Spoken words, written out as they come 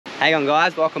Hang on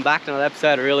guys, welcome back to another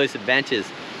episode of Wildest Adventures.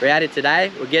 We're at it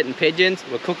today, we're getting pigeons,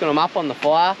 we're cooking them up on the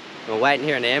fire, and we're waiting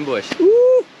here in the ambush.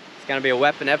 Woo! It's going to be a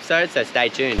weapon episode, so stay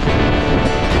tuned.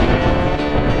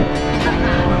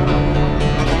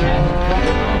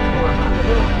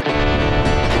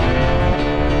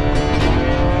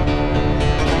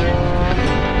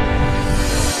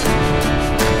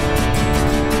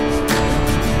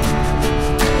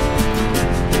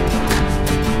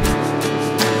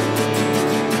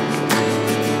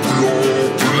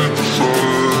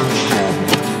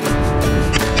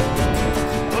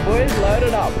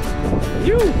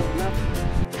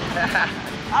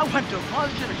 I went to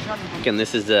college and shot him. And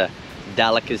this is the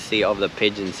delicacy of the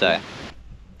pigeon, so.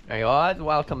 Hey guys,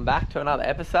 welcome back to another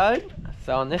episode.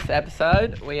 So on this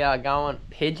episode, we are going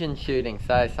pigeon shooting.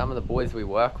 So some of the boys we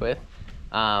work with,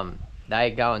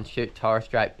 they go and shoot Torres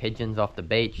Straight pigeons off the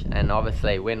beach. And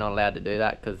obviously we're not allowed to do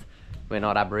that because we're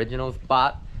not Aboriginals,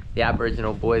 but the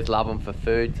Aboriginal boys love them for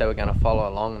food. So we're gonna follow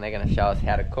along and they're gonna show us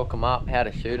how to cook them up, how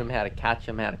to shoot them, how to catch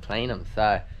them, how to clean them.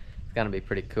 So it's going to be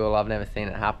pretty cool. I've never seen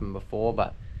it happen before,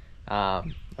 but I've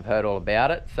heard all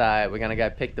about it. So we're going to go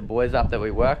pick the boys up that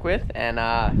we work with and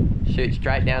shoot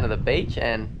straight down to the beach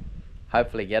and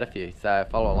hopefully get a few. So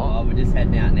follow along. Oh, we're just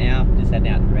heading out now. Just heading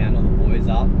out to round all the boys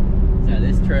up. So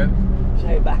this trip,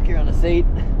 show you back here on the seat.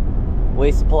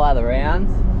 We supply the rounds.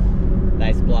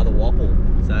 They supply the wapple.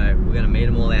 So we're going to meet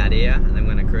them all out here and then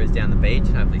we're going to cruise down the beach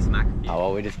and hopefully smack a few. Oh,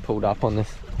 well, we just pulled up on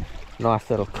this nice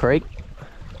little creek.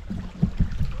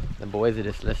 The boys are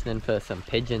just listening for some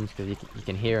pigeons because you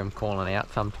can hear them calling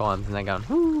out sometimes and they're going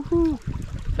hoo hoo.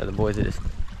 So the boys are just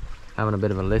having a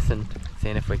bit of a listen,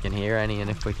 seeing if we can hear any, and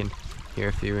if we can hear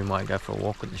a few we might go for a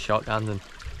walk with the shotguns and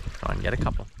try and get a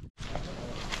couple.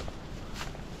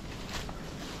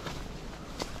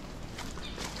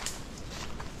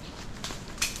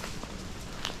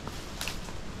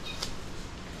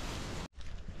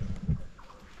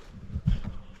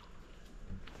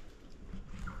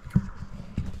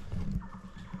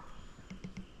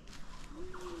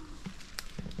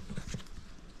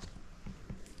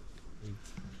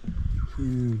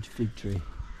 Huge fig tree.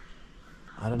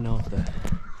 I don't know if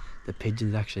the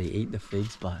pigeons actually eat the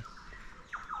figs, but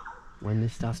when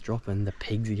this starts dropping, the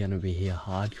pigs are gonna be here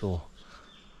hardcore.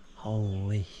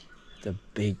 Holy,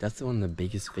 that's one of the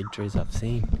biggest fig trees I've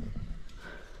seen.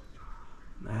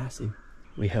 Massive.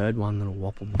 We heard one little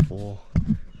wapple before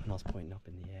when I was pointing up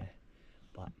in the air,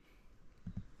 but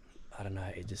I don't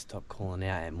know, it just stopped calling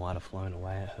out. It might have flown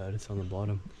away. I heard it's on the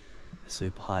bottom. It's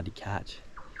super hard to catch,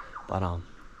 but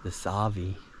the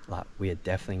Savi, like, we are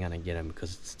definitely going to get them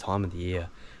because it's time of the year.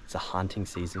 It's a hunting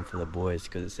season for the boys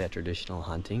because it's their traditional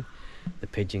hunting. The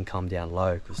pigeon come down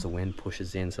low because the wind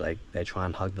pushes in, so they try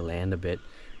and hug the land a bit,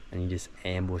 and you just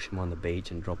ambush them on the beach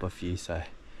and drop a few. So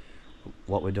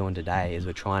what we're doing today is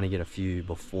we're trying to get a few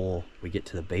before we get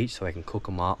to the beach so we can cook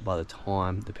them up by the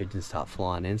time the pigeons start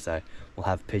flying in. So we'll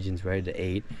have pigeons ready to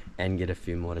eat and get a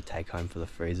few more to take home for the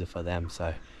freezer for them.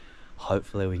 So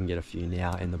hopefully we can get a few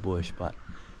now in the bush, but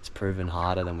it's proven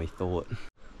harder than we thought.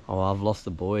 Oh, I've lost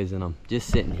the boys and I'm just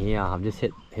sitting here. I've just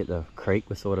hit the creek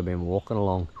we've sort of been walking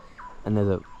along, and there's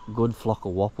a good flock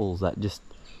of wapples that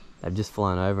they've just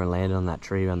flown over and landed on that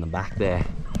tree around the back there.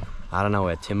 I don't know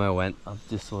where Timo went. I've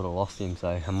just sort of lost him, so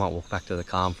I might walk back to the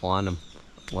car and find him.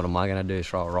 What am I gonna do?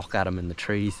 Throw a rock at him in the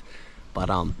trees?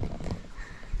 But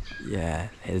yeah,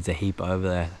 there's a heap over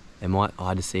there.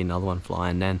 I just see another one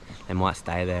flying, then they might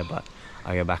stay there, but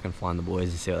I'll go back and find the boys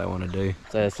and see what they want to do.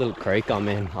 So this little creek I'm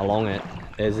in, along it,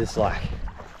 there's this like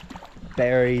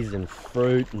berries and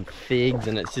fruit and figs,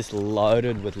 and it's just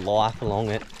loaded with life along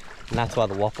it. And that's why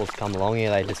the wapples come along here.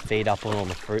 They just feed up on all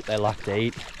the fruit they like to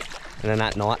eat. And then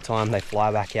at night time they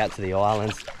fly back out to the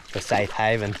islands for safe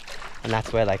haven. And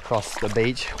that's where they cross the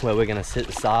beach, where we're gonna sit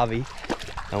the Savi.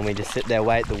 And we just sit there,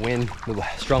 wait, the wind, the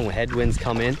strong headwinds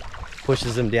come in,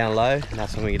 pushes them down low, and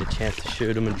that's when we get a chance to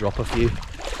shoot them and drop a few.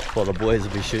 Well, the boys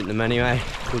will be shooting them anyway.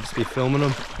 We'll just be filming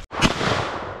them.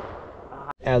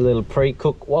 Our little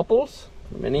pre-cooked wapples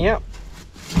from in here.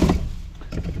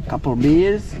 Couple of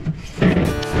beers. We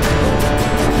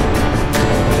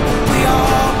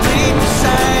all bleed the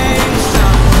same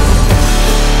sun.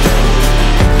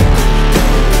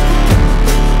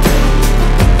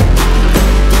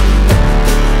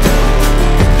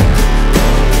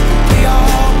 We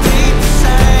all bleed the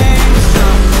same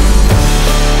sun.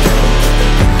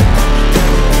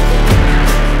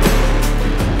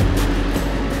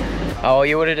 Oh,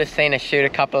 you would have just seen us shoot a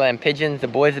couple of them pigeons. The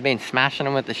boys have been smashing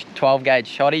them with the 12 gauge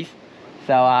shotties.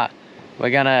 So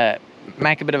we're gonna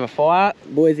make a bit of a fire.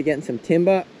 Boys are getting some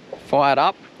timber fired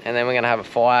up, and then we're gonna have a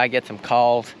fire, get some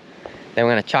coals. Then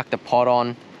we're gonna chuck the pot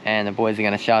on, and the boys are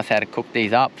going to show us how to cook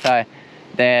these up. So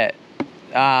they're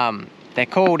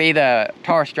called either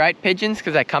Torres Straight pigeons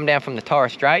because they come down from the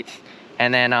Torres Straits,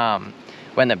 and then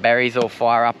when the berries all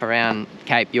fire up around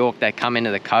Cape York, they come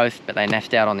into the coast, but they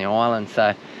nest out on the island.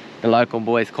 So the local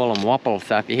boys call them whopple.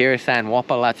 So if you hear us saying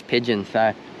whopple, that's pigeon.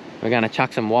 So we're going to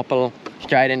chuck some whopple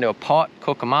straight into a pot,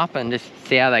 cook them up, and just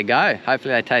see how they go.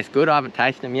 Hopefully they taste good. I haven't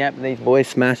tasted them yet, but these boys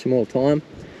smash them all the time.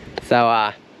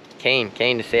 So keen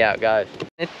to see how it goes.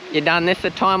 You done this a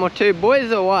time or two,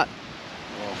 boys, or what?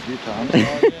 Well, a few times.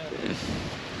 Oh,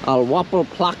 yeah. Old whopple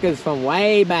pluckers from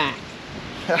way back.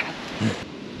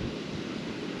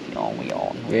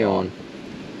 We on.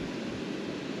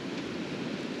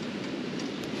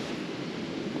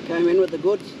 Came in with the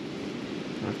goods.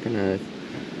 Fucking earth.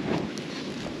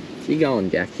 She going,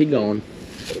 Jack, she going.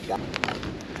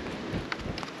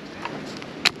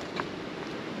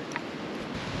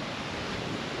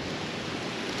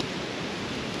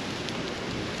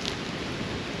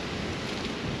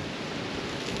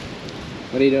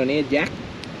 What are you doing here, Jack?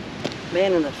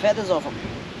 Manning the feathers off them.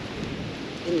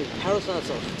 And the parasites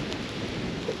off.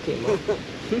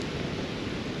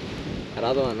 That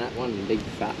other one, that one, the big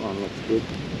fat one, looks good.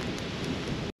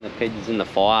 The pigeons in the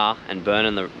fire and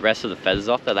burning the rest of the feathers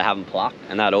off that they haven't plucked,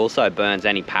 and that also burns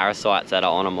any parasites that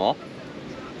are on them off,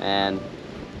 and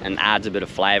adds a bit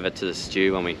of flavour to the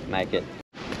stew when we make it.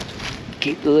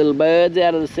 Keep the little birds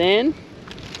out of the sand.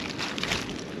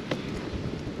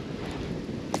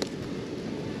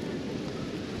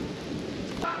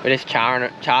 We just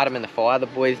charred them in the fire, the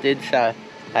boys did, so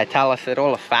they tell us that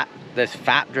all the fat, there's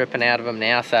fat dripping out of them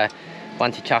now, so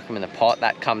once you chuck them in the pot,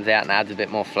 that comes out and adds a bit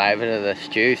more flavour to the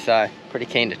stew, so pretty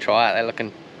keen to try it. They're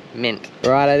looking mint.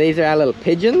 Righto, these are our little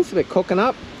pigeons we're cooking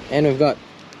up, and we've got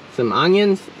some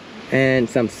onions and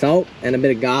some salt and a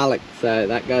bit of garlic, so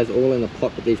that goes all in the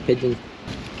pot with these pigeons.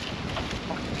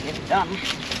 Get it done.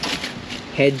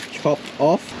 Head chopped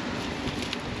off.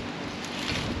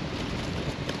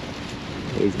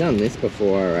 He's done this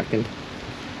before, I reckon.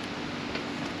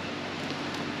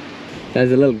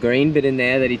 There's a little green bit in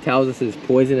there that he tells us is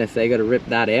poisonous, so you got to rip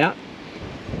that out.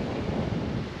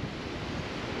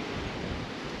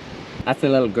 That's a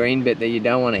little green bit that you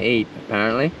don't want to eat,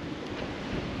 apparently.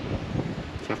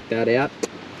 Chuck that out.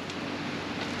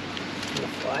 The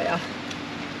fire.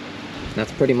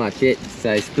 That's pretty much it.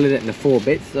 So split it into 4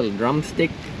 bits, little drumstick.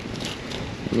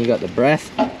 And you got the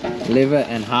breast, liver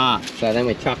and heart. So then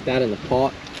we chuck that in the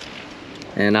pot,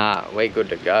 and we're good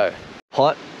to go.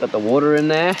 Pot, got the water in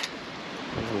there.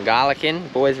 Some garlic in.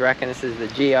 Boys reckon this is the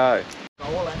GO.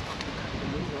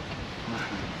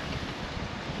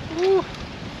 Ooh,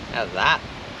 how's that?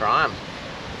 Prime.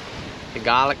 The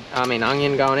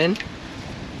onion going in.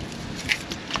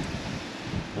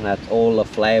 And that's all the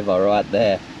flavour right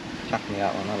there. Chuck me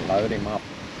out when I load him up.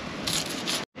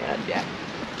 Yeah.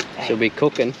 She'll be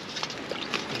cooking.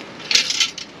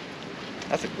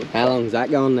 That's a good. How long's that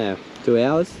going now? 2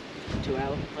 hours? 2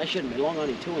 hours. They shouldn't be long,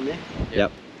 only 2 in there.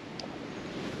 Yep.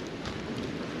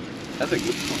 That's a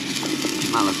good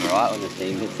one. Might look alright when the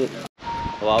steam hits it.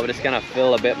 Well, we're just going to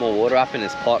fill a bit more water up in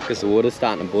this pot because the water's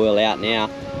starting to boil out now.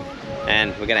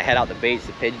 And we're going to head up the beach.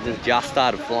 The pigeons have just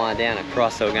started flying down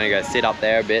across, so we're going to go sit up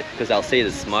there a bit because they'll see the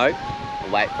smoke.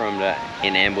 We'll wait for them to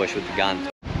in ambush with the gun.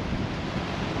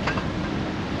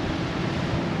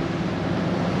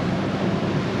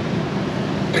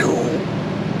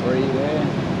 Where are you there?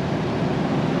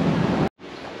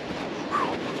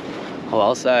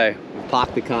 Well, so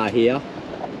Park the car here.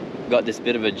 got this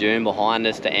bit of a dune behind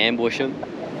us to ambush them.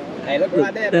 Hey, look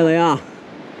right there. There they are.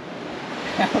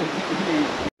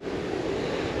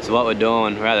 So what we're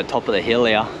doing, we're at the top of the hill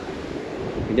here.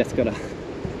 We just gotta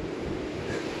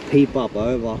peep up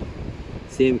over,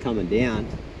 see them coming down.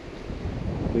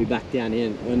 We back down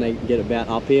in. When they get about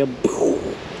up here,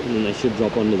 and then they should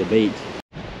drop onto the beach.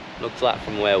 Looks like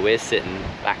from where we're sitting,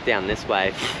 back down this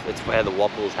way, that's where the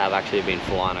whopples have actually been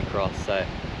flying across. So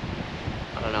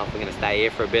I don't know if we're gonna stay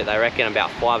here for a bit. They reckon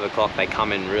about 5 o'clock they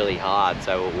come in really hard,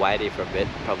 so we'll wait here for a bit.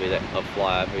 Probably they'll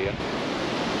fly over here.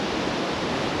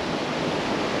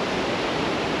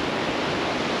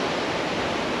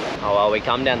 Oh well, we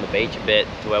come down the beach a bit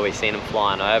to where we seen them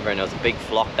flying over, and there was a big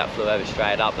flock that flew over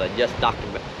straight up. They just ducked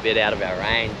a bit out of our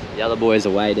range. The other boys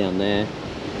are way down there.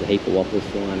 There's a heap of whopples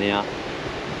flying out.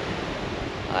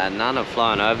 None have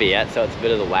flown over yet, so it's a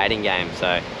bit of the waiting game.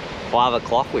 So 5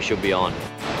 o'clock we should be on.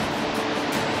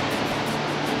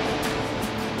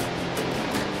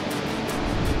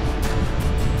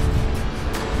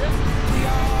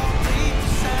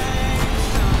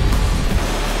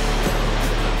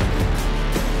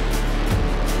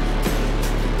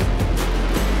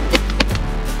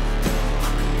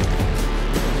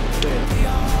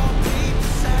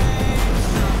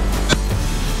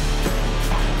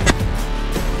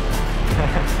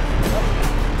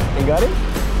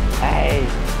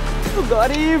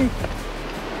 Got him!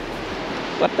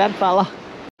 Got that fella.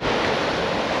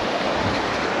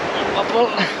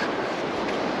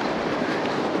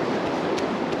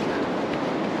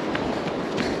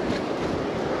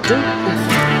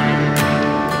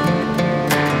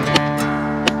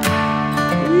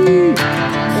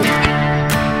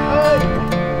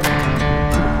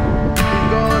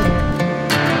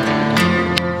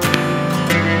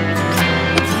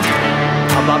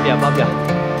 Above ya.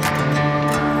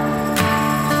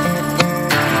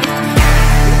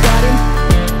 Got him.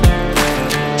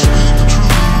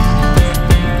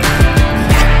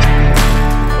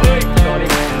 Oi, got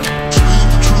him.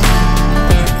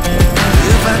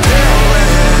 If I tell that,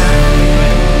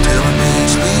 tell me,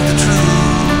 speak the truth.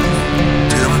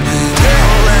 Tell me,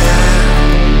 tell that,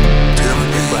 tell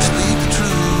me, speak the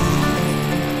truth.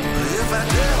 If I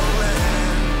tell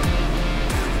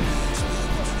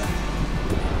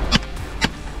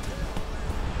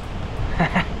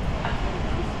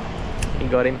He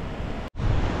got him.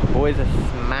 Boys are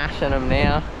smashing him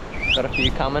now. Got a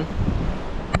few coming.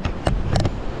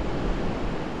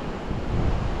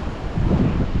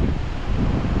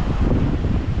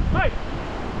 Hey!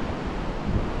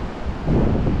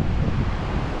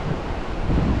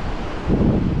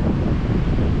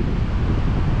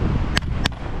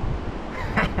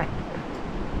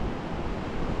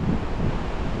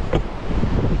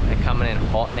 Coming in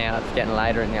hot now. It's getting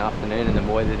later in the afternoon and the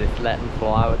boys are just letting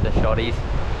fly with the shotties.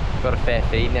 Got a fair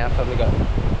feed now, probably got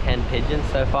 10 pigeons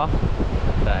so far.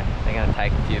 So they're going to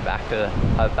take a few back to the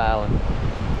Hopevale and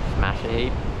smash a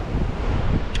heap.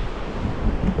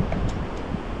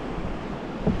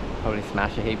 Probably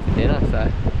smash a heap for dinner,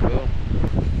 so cool.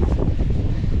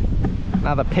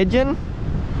 Another pigeon.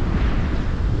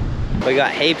 We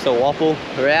got heaps of whopple.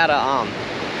 We're out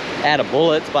of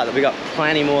bullets, but we got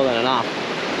plenty more than enough.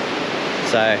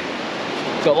 So,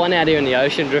 got one out here in the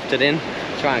ocean, drifted in,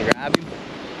 try and grab him.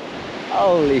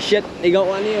 Holy shit, he got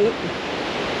one here, look.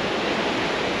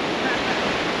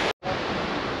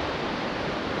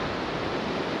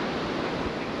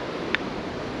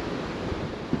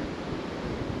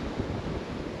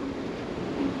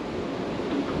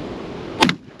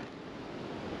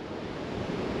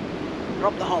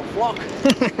 Drop the whole flock.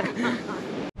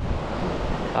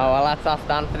 Oh well, that's us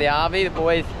done for the RV. The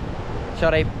boys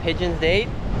shot a pigeons to eat.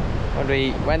 And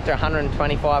we went through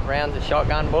 125 rounds of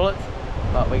shotgun bullets,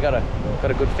 but we got a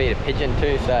good feed of pigeon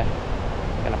too. So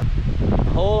gonna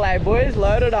haul, hey boys,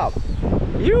 load it up.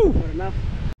 You. Good enough.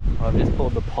 I've just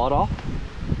pulled the pot off.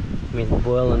 Been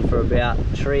boiling for about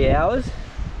 3 hours.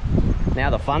 Now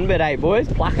the fun bit, eh boys?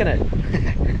 Plucking it.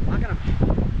 Plucking them.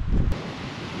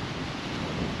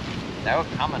 They were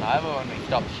coming over when we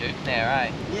stopped shooting there,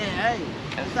 eh? Yeah, hey.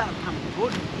 They started coming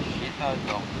good. Shit, those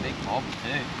are big mobs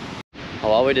too. Oh,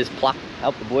 well, we just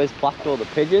helped the boys pluck all the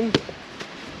pigeons.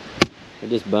 We're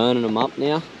just burning them up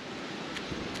now.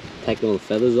 Taking all the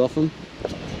feathers off them.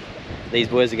 These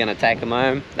boys are going to take them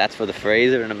home. That's for the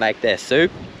freezer and to make their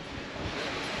soup.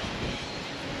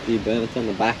 A few burns on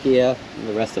the back here, and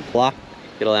the rest are plucked.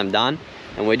 Get all them done.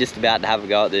 And we're just about to have a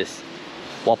go at this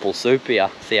whopple soup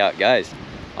here. See how it goes.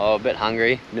 Oh, a bit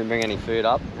hungry. Didn't bring any food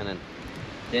up. And then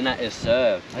dinner is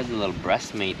served. There's a little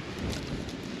breast meat.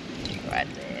 Right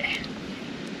there.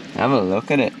 Have a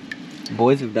look at it. The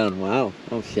boys have done well.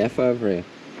 Oh, chef over here.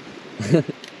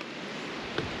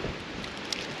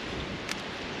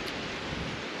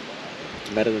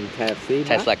 Better than KFC,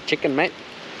 Tastes like chicken, mate.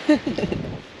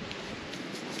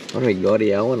 What do we got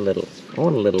here? I want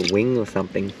a little wing or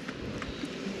something.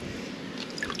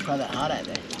 Try that hard out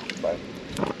there.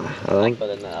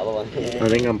 I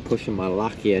think I'm pushing my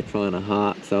luck here trying a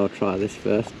heart, so I'll try this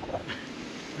first.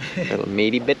 Little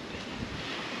meaty bit.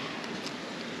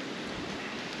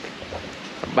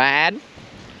 Not bad.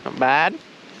 Not bad.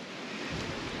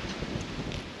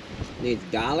 Needs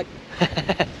garlic.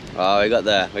 Oh, we got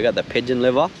the pigeon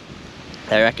liver.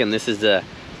 They reckon this is the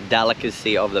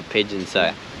delicacy of the pigeon,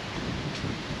 so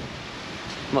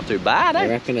not too bad, eh? I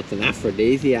reckon it's an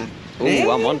aphrodisiac.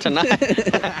 Ooh, I'm on tonight.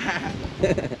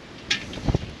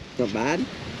 Not bad.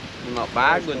 Not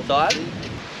bad, good size.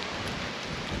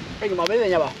 Bring them up in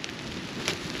there, yabba.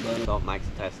 Salt makes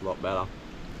it taste a lot better.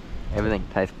 Everything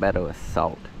tastes better with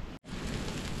salt.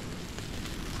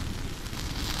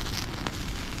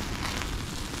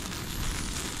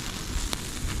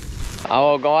 Oh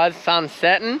well guys, sun's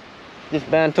setting. Just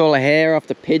burnt all the hair off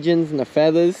the pigeons and the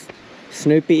feathers.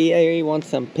 Snoopy here, he wants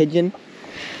some pigeon.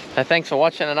 So thanks for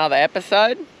watching another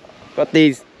episode. Got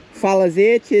these fellas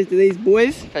here, cheers to these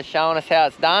boys for showing us how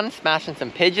it's done, smashing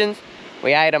some pigeons.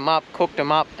 We ate them up, cooked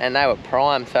them up, and they were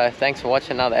prime. So thanks for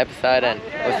watching another episode, and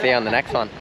we'll see you on the next one.